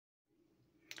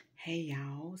Hey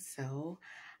y'all, so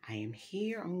I am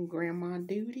here on grandma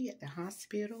duty at the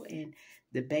hospital, and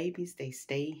the babies they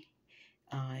stay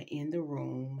in the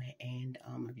room. And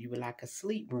if you would like a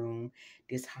sleep room,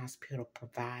 this hospital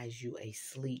provides you a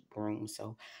sleep room.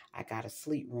 So I got a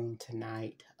sleep room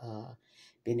tonight.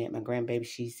 Been at my grandbaby,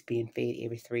 she's being fed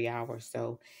every 3 hours,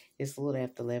 so it's a little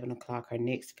after 11 o'clock. Her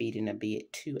next feeding will be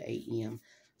at 2 a.m.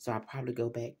 So I'll probably go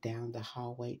back down the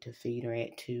hallway to feed her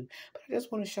at 2. But I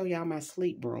just want to show y'all my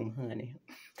sleep room, honey.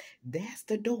 That's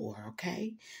the door,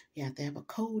 okay? You have to have a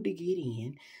code to get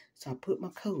in. So I put my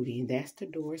code in. That's the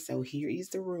door. So here is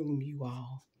the room, you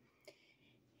all.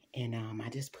 And I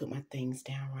just put my things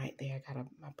down right there. I got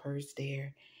my purse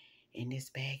there and this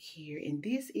bag here. And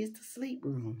this is the sleep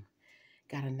room.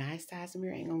 Got a nice size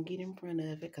mirror. Ain't gonna get in front of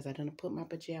it because I done put my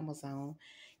pajamas on.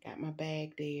 Got my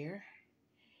bag there.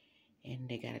 And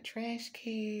they got a trash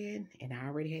can. And I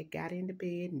already had got into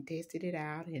bed and tested it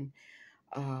out and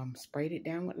sprayed it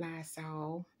down with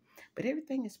Lysol. But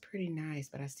everything is pretty nice,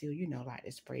 but I still, like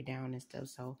to spray down and stuff.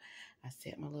 So I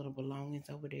set my little belongings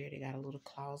over there. They got a little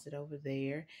closet over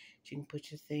there. You can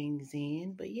put your things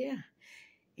in. But yeah,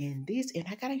 and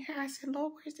I got in here. I said,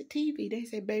 Lord, where's the TV? They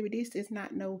said, baby, this is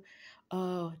not no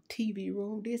TV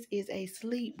room. This is a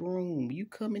sleep room. You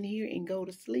come in here and go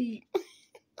to sleep.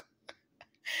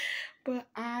 But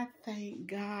I thank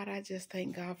God. I just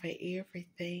thank God for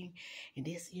everything. And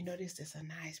this is a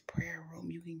nice prayer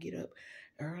room. You can get up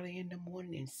early in the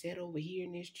morning and sit over here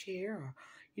in this chair,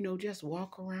 or, just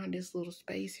walk around this little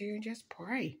space here and just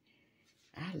pray.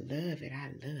 I love it. I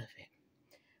love it.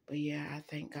 But yeah, I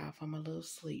thank God for my little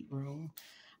sleep room.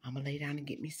 I'm going to lay down and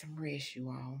get me some rest, you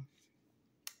all.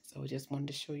 So I just wanted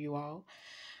to show you all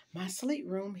my sleep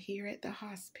room here at the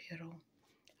hospital.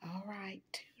 All right,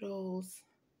 toodles.